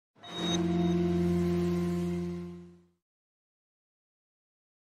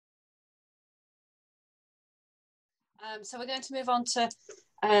So we're going to move on to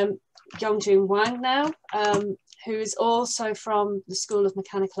Yongxing Wang now, who is also from the School of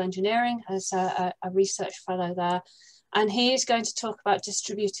Mechanical Engineering as a research fellow there. And he is going to talk about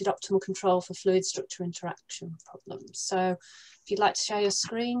distributed optimal control for fluid structure interaction problems. So if you'd like to share your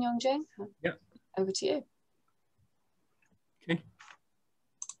screen, Yongxing, yep. Over to you. Okay.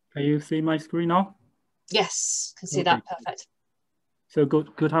 Can you see my screen now? Yes, can see that, perfect. So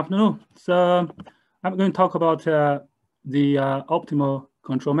good afternoon. So I'm going to talk about the optimal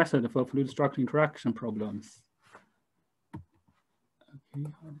control method for fluid structure interaction problems. Okay,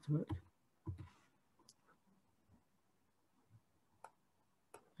 how does it work?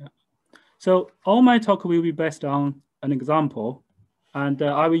 Yeah. So all my talk will be based on an example, and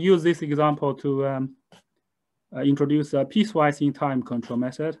I will use this example to introduce a piecewise in time control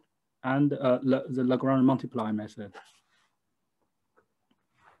method and the Lagrange multiplier method.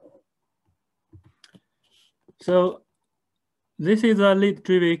 So this is a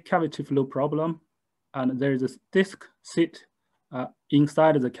lead-driven cavity flow problem, and there is a disk sit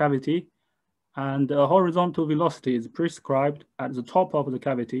inside the cavity, and a horizontal velocity is prescribed at the top of the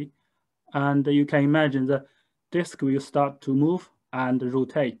cavity, and you can imagine the disk will start to move and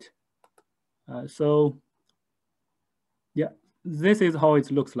rotate. So yeah, this is how it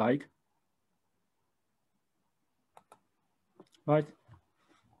looks like, right?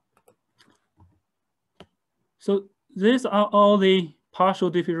 So these are all the partial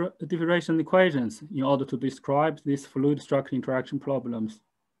differential equations in order to describe these fluid structure interaction problems.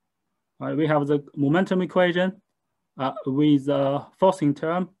 We have the momentum equation with a forcing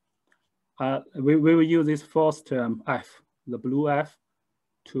term. We will use this force term F, the blue F,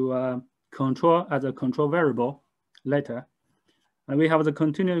 to control as a control variable later. And we have the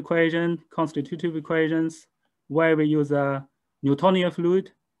continuum equation, constitutive equations, where we use a Newtonian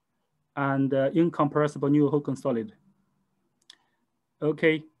fluid and incompressible Newton solid.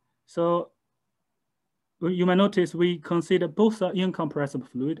 Okay, so you may notice we consider both incompressible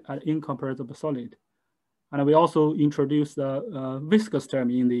fluid and incompressible solid. And we also introduce the viscous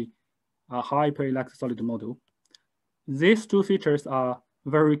term in the hyperelectric solid model. These two features are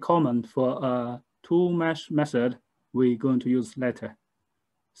very common for a two-mesh method we're going to use later.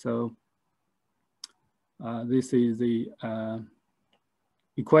 So this is the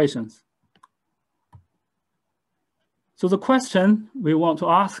equations. So the question we want to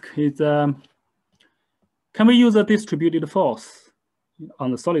ask is, can we use a distributed force on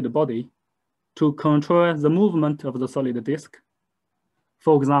the solid body to control the movement of the solid disk?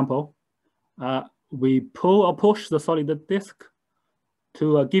 For example, we pull or push the solid disk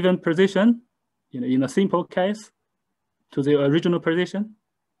to a given position, in a simple case, to the original position.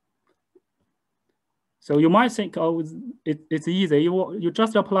 So you might think, oh, it's easy. You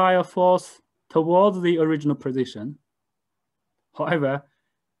just apply a force towards the original position. However,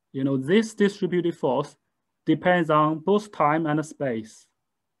 this distributed force depends on both time and space,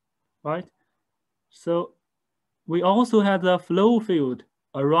 right? So we also have the flow field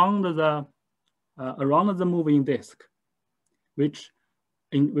around the moving disk, which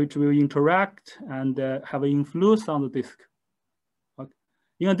will interact and have an influence on the disk.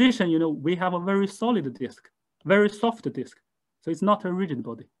 In addition, we have a very solid disk, very soft disk, so it's not a rigid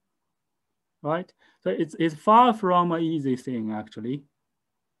body, right? So it's far from an easy thing, actually.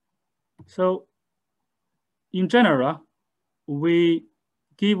 So in general, we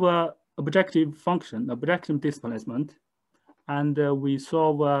give a objective function, objective displacement, and we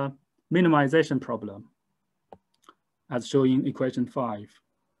solve a minimization problem, as shown in equation 5.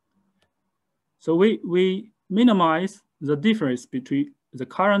 So we minimize the difference between the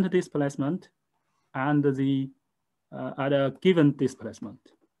current displacement and the at a given displacement.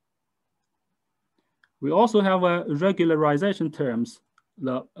 We also have a regularization terms,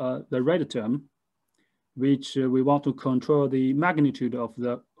 the red term, which we want to control the magnitude of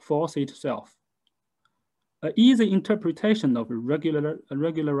the force itself. An easy interpretation of a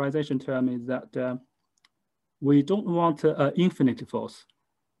regularization term is that we don't want an infinite force,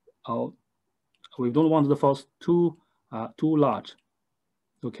 or we don't want the force too large.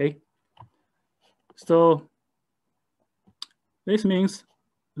 Okay, so this means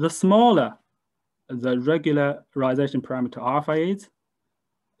the smaller the regularization parameter alpha is,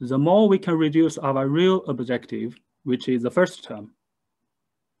 the more we can reduce our real objective, which is the first term.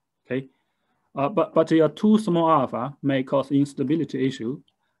 Okay, but a too small alpha may cause instability issue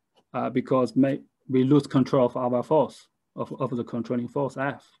because we lose control of our force, of the controlling force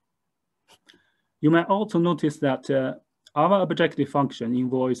F. You may also notice that our objective function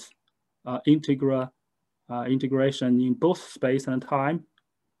involves integration in both space and time,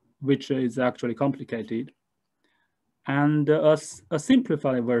 which is actually complicated. And a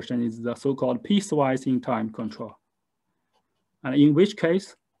simplified version is the so-called piecewise in-time control. And in which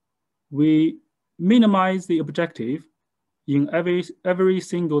case, we minimize the objective in every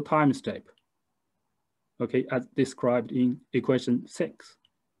single time step, okay, as described in equation 6.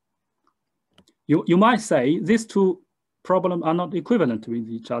 You might say these two problems are not equivalent with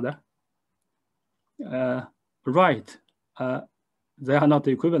each other. Right, they are not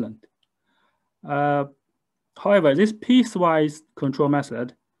equivalent. However, this piecewise control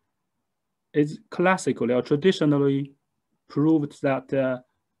method is classically or traditionally proved that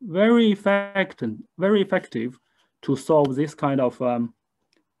very effective to solve this kind of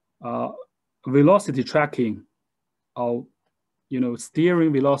velocity tracking, or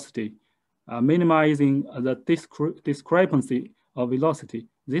steering velocity, minimizing the discrepancy of velocity.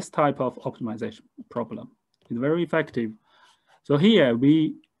 This type of optimization problem is very effective. So here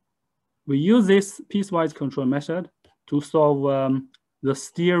we use this piecewise control method to solve the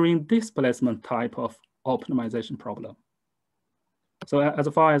steering displacement type of optimization problem. So as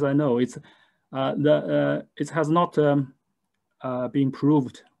far as I know, it has not been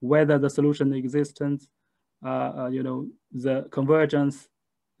proved whether the solution existence, the convergence,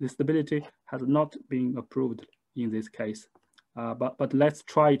 the stability has not been approved in this case. But let's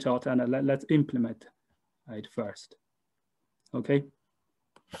try it out and let's implement it first. Okay.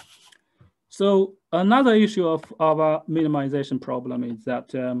 So another issue of our minimization problem is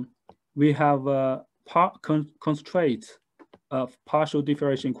that we have constraints of partial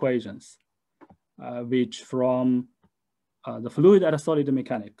differential equations, which from the fluid and solid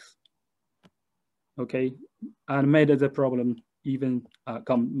mechanics, okay, and made the problem even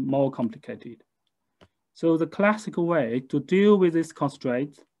more complicated. So the classical way to deal with this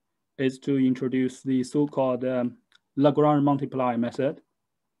constraint is to introduce the so-called Lagrange multiplier method.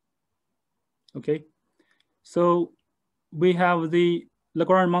 Okay, so we have the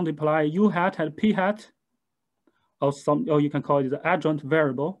Lagrange multiplier U hat and P hat, or you can call it the adjoint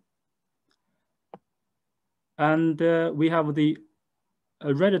variable. And we have the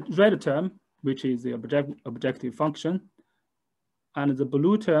red term, which is the objective function. And the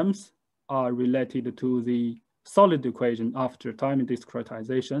blue terms are related to the solid equation after time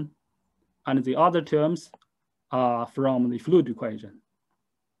discretization. And the other terms are from the fluid equation.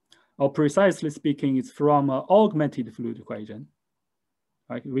 Or precisely speaking, it's from an augmented fluid equation.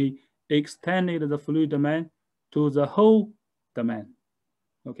 Right? We extended the fluid domain to the whole domain.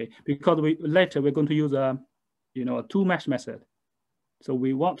 Okay, because later we're going to use a two-mesh method. So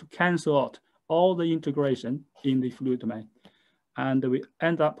we want to cancel out all the integration in the fluid domain. And we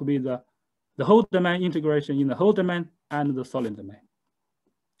end up with the whole domain integration in the whole domain and the solid domain,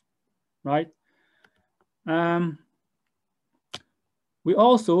 right? We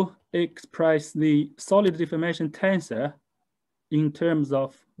also express the solid deformation tensor in terms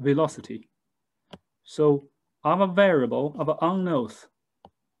of velocity. So our variable, our unknowns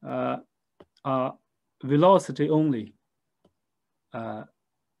are velocity only.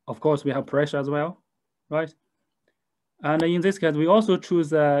 Of course, we have pressure as well, right? And in this case, we also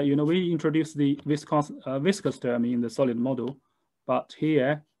choose, we introduce the viscous term in the solid model, but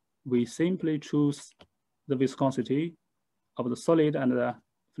here we simply choose the viscosity of the solid and the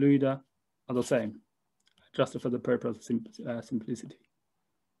fluid are the same, just for the purpose of simplicity.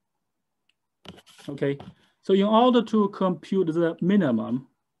 Okay, so in order to compute the minimum,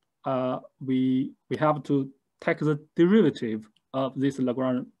 we have to take the derivative of this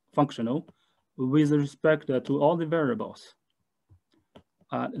Lagrange functional with respect to all the variables.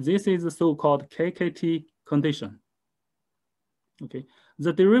 This is the so-called KKT condition. Okay,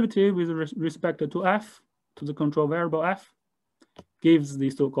 the derivative with respect to f, to the control variable f, gives the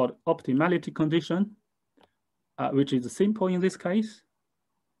so-called optimality condition, which is simple in this case.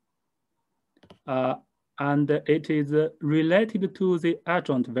 And it is related to the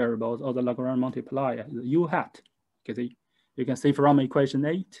adjoint variables of the Lagrange multiplier, the U hat. Okay, you can see from equation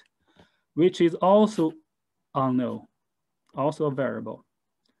 8, which is also unknown, also a variable.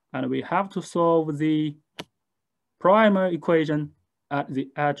 And we have to solve the primary equation at the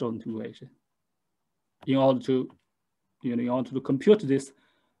adjoint equation in order to, compute this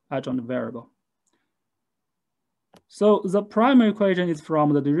adjoint variable. So the primary equation is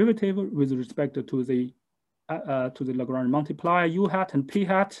from the derivative with respect to the Lagrange multiplier U hat and P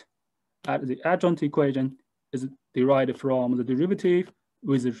hat. At the adjoint equation is derived from the derivative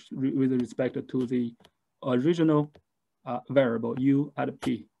with respect to the original variable U at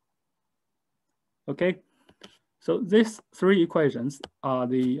P. Okay, so these three equations are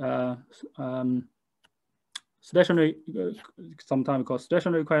the stationary, sometimes called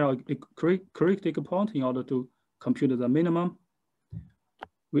stationary equation or characteristic point in order to compute the minimum,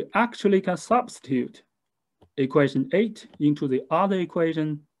 we actually can substitute equation 8 into the other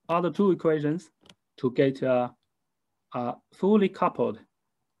two equations to get a fully coupled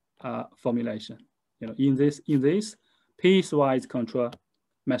formulation. In this piecewise control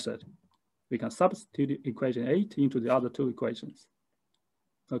method, we can substitute equation 8 into the other two equations.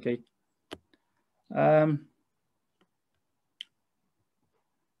 Okay.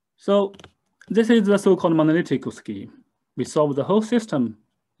 So this is the so-called monolithic scheme. We solve the whole system,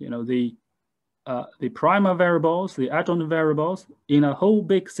 the primal variables, the adjoint variables in a whole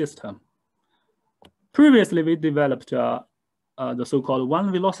big system. Previously, we developed the so-called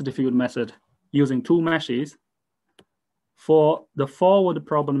one velocity field method using two meshes for the forward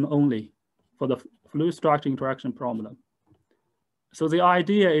problem only, for the fluid structure interaction problem. So the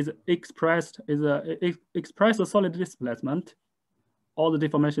idea is express the solid displacement or the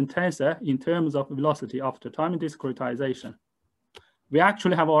deformation tensor in terms of velocity after time discretization. We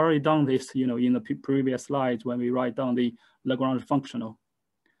actually have already done this, in the previous slides when we write down the Lagrange functional.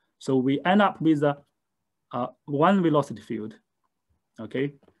 So we end up with a one velocity field.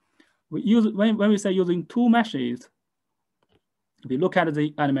 Okay, when we say using two meshes, we look at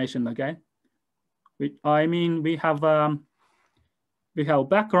the animation again. We have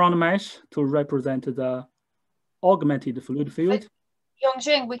background mesh to represent the augmented fluid field.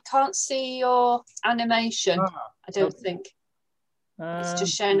 Yongxing, we can't see your animation. I don't think. It's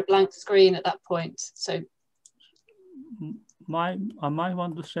just showing a blank screen at that point. So I might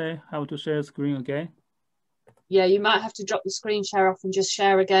want to share how to share screen again. Yeah, you might have to drop the screen share off and just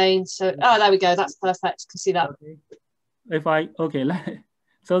share again. So there we go. That's perfect. You can see that. Okay.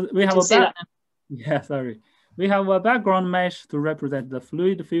 So we have we have a background mesh to represent the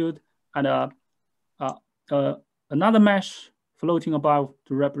fluid field and another mesh floating above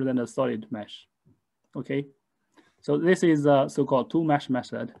to represent a solid mesh. Okay. So this is a so-called two mesh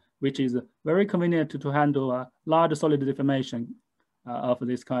method, which is very convenient to handle a large solid deformation of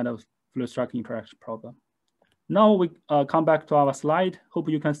this kind of fluid structure interaction problem. Now we come back to our slide. Hope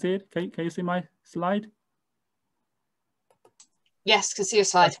you can see it. Can you see my slide? Yes, can see your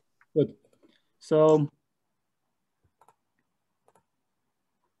slide. Good. So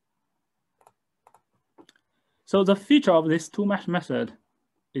the feature of this two mesh method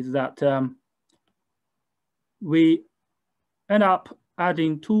is that we end up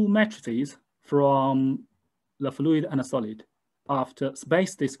adding two matrices from the fluid and the solid after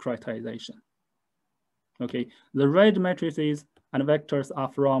space discretization. Okay, the red matrices and vectors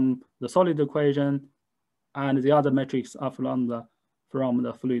are from the solid equation, and the other matrices are from the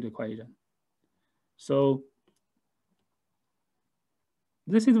fluid equation. So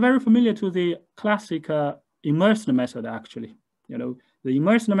this is very familiar to the classic immersed method, actually. The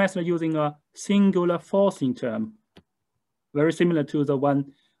immersed method using a singular forcing term, very similar to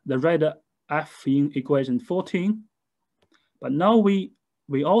the red F in equation 14. But now we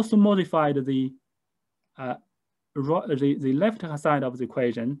also modified the left side of the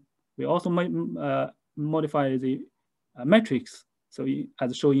equation. We also modify the matrix, so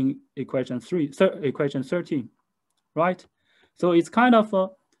as shown in equation 13, right? So it's kind of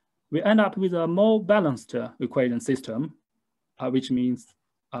we end up with a more balanced equation system, which means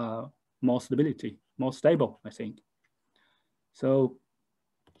more stability, more stable, I think. So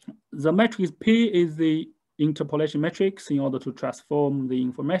the matrix P is the interpolation matrix in order to transform the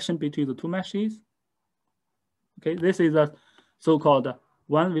information between the two meshes. Okay, this is a so-called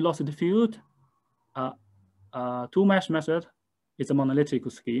one velocity field, two mesh method. It's a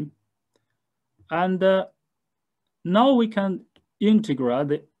monolithic scheme. And now we can integrate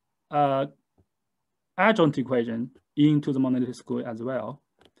the adjoint equation into the monolithic scheme as well,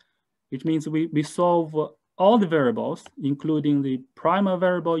 which means we solve all the variables, including the primal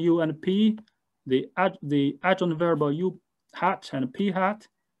variable u and p, the adjoint variable u hat and p hat,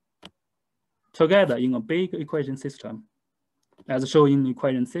 together in a big equation system, as shown in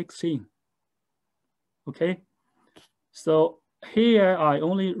equation 16. Okay, so here I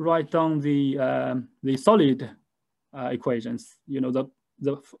only write down the solid equations.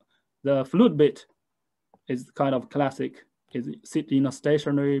 The fluid bit is kind of classic. It sits in a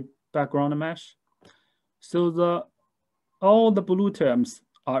stationary background mesh. So all the blue terms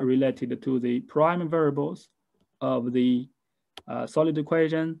are related to the prime variables of the solid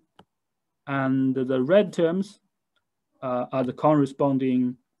equation, and the red terms are the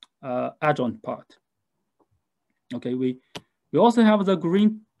corresponding adjoint part. Okay, we also have the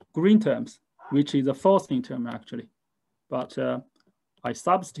green terms, which is a forcing term actually, but I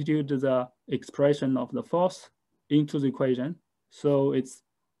substitute the expression of the force into the equation, so it's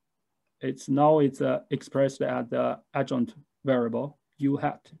it's now expressed as the adjoint variable u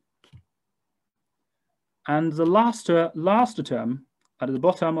hat. And the last term at the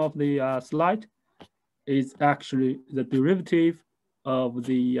bottom of the slide is actually the derivative of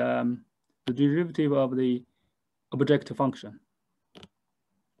the objective function.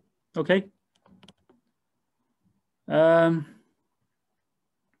 Okay.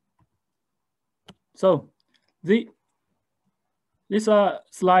 So this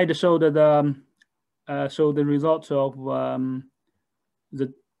slide showed the result of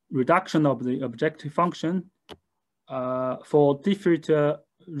the reduction of the objective function for different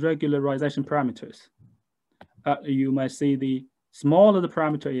regularization parameters. You might see the smaller the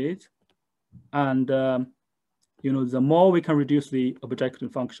parameter is, and the more we can reduce the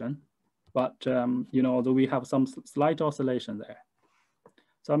objective function, but although we have some slight oscillation there.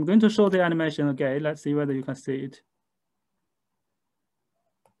 So I'm going to show the animation again. Let's see whether you can see it.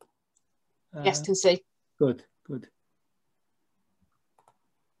 Yes, can see. Good, good.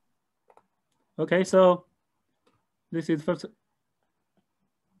 Okay, so this is first.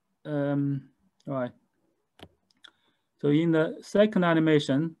 All right. So in the second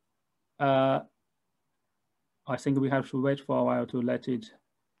animation, I think we have to wait for a while to let it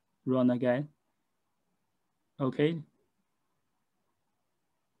run again. Okay.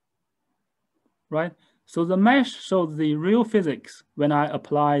 Right. So the mesh shows the real physics when I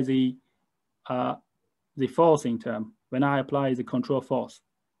apply the forcing term, when I apply the control force.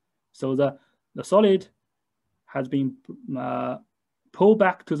 So the solid has been pulled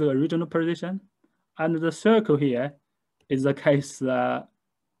back to the original position, and the circle here is the case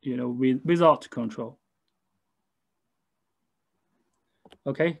without control.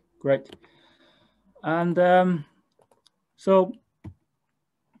 Okay, great. And so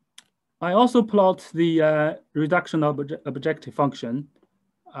I also plot the reduction of objective function,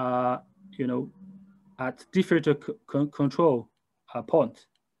 at different control points.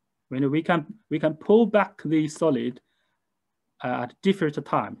 When we can pull back the solid at different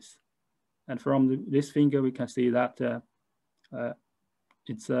times, and from this figure we can see that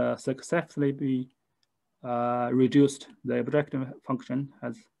it's successfully reduced. The objective function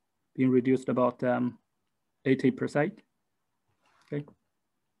has been reduced about 80%. Okay.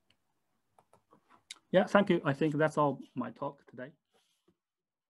 Yeah, thank you. I think that's all my talk today.